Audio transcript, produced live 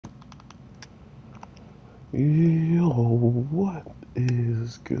Yo, what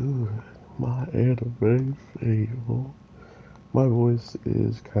is good? My anime faithful. My voice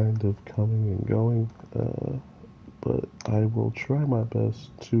is kind of coming and going, but I will try my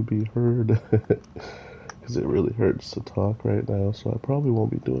best to be heard because it really hurts to talk right now. So I probably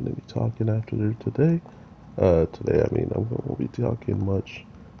won't be doing any talking after today. Today, I mean, I won't be talking much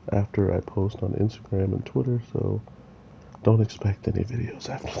after I post on Instagram and Twitter. So don't expect any videos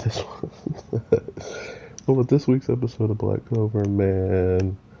after this one. But with this week's episode of Black Clover,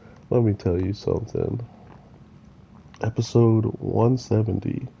 man, let me tell you something. Episode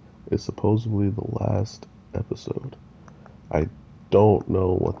 170 is supposedly the last episode. I don't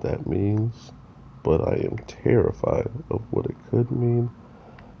know what that means, but I am terrified of what it could mean.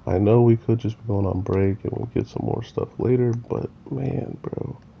 I know we could just be going on break and we'll get some more stuff later, but man,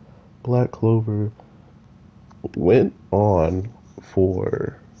 bro, Black Clover went on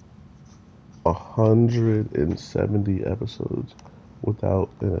for 170 episodes without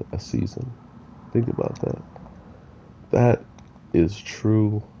a season. Think about that. That is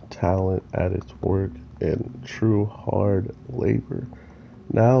true talent at its work and true hard labor.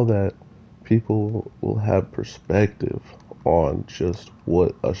 Now that people will have perspective on just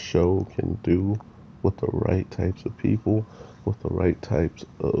what a show can do with the right types of people, with the right types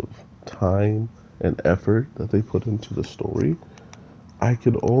of time and effort that they put into the story, I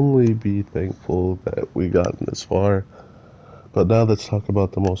could only be thankful that we gotten this far. But now let's talk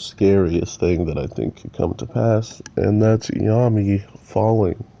about the most scariest thing that I think could come to pass, and that's Yami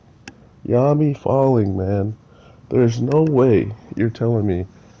falling. Yami falling, man. There's no way you're telling me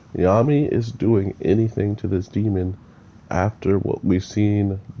Yami is doing anything to this demon after what we've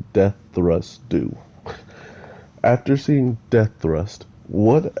seen Death Thrust do. After seeing Death Thrust,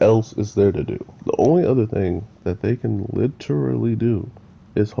 what else is there to do? The only other thing that they can literally do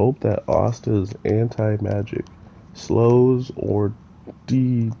is hope that Asta's anti-magic slows or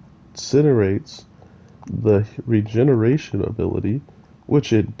decinerates the regeneration ability,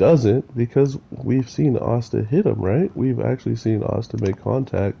 which it doesn't because we've seen Asta hit him, right? We've actually seen Asta make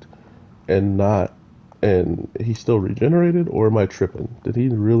contact and not, and he still regenerated, or am I tripping? Did he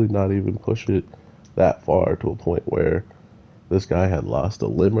really not even push it that far to a point where this guy had lost a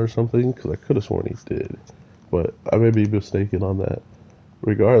limb or something? Because I could have sworn he did, but I may be mistaken on that.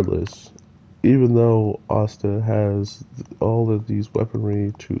 Regardless, even though Asta has all of these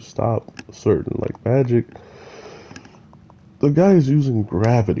weaponry to stop certain like magic, the guy is using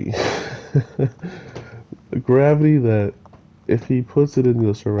gravity. Gravity that if he puts it in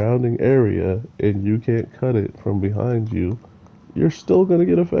the surrounding area and you can't cut it from behind you, you're still going to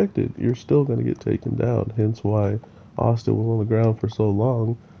get affected. You're still going to get taken down. Hence why Asta was on the ground for so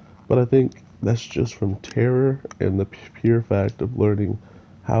long. But I think that's just from terror and the pure fact of learning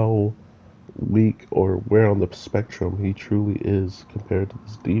how weak or where on the spectrum he truly is compared to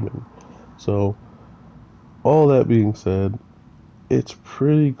this demon. So, all that being said, it's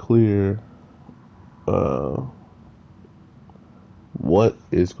pretty clear uh, what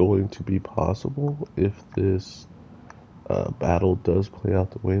is going to be possible if this battle does play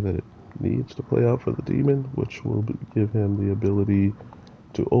out the way that it needs to play out for the demon, which will give him the ability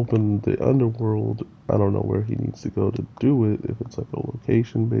to open the underworld. I don't know where he needs to go to do it, if it's like a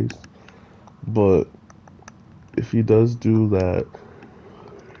location based, but if he does do that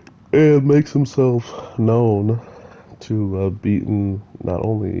and makes himself known to have beaten not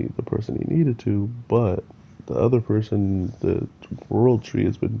only the person he needed to, but the other person, the world tree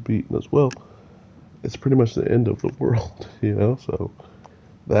has been beaten as well. It's pretty much the end of the world, you know? So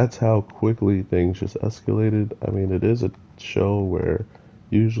that's how quickly things just escalated. I mean, it is a show where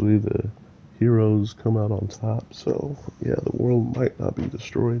usually the heroes come out on top, so yeah, the world might not be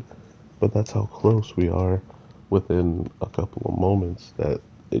destroyed, but that's how close we are within a couple of moments that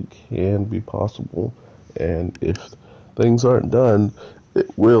it can be possible. And if things aren't done,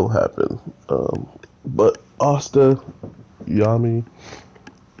 it will happen. But Asta, Yami,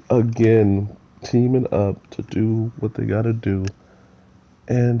 again, teaming up to do what they gotta do,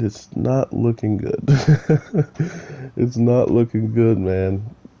 and it's not looking good. It's not looking good,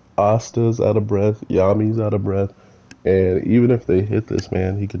 man. Asta's out of breath, Yami's out of breath, and even if they hit this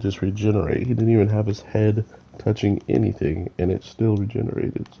man, he could just regenerate. He didn't even have his head touching anything, and it still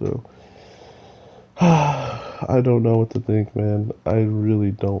regenerated. So I don't know what to think, man. I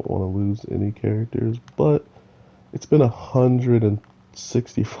really don't want to lose any characters, but it's been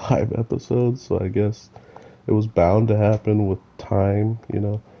 165 episodes, so I guess it was bound to happen with time, you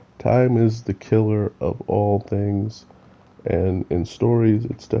know. Time is the killer of all things, and in stories,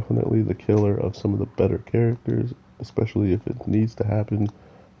 it's definitely the killer of some of the better characters, especially if it needs to happen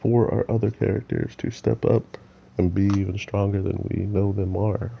for our other characters to step up and be even stronger than we know them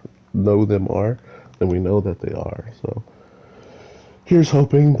are, than we know that they are. So here's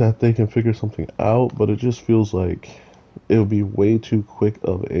hoping that they can figure something out, but it just feels like it would be way too quick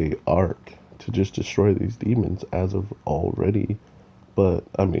of a arc to just destroy these demons as of already. But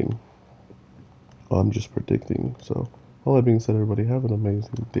I mean, I'm just predicting. So all that being said, everybody have an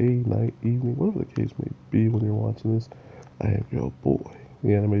amazing day, night, evening, whatever the case may be when you're watching this. I am your boy,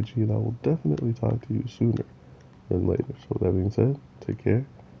 the Anime G, and I will definitely talk to you sooner than later. So with that being said, take care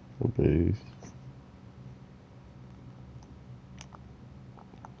and peace.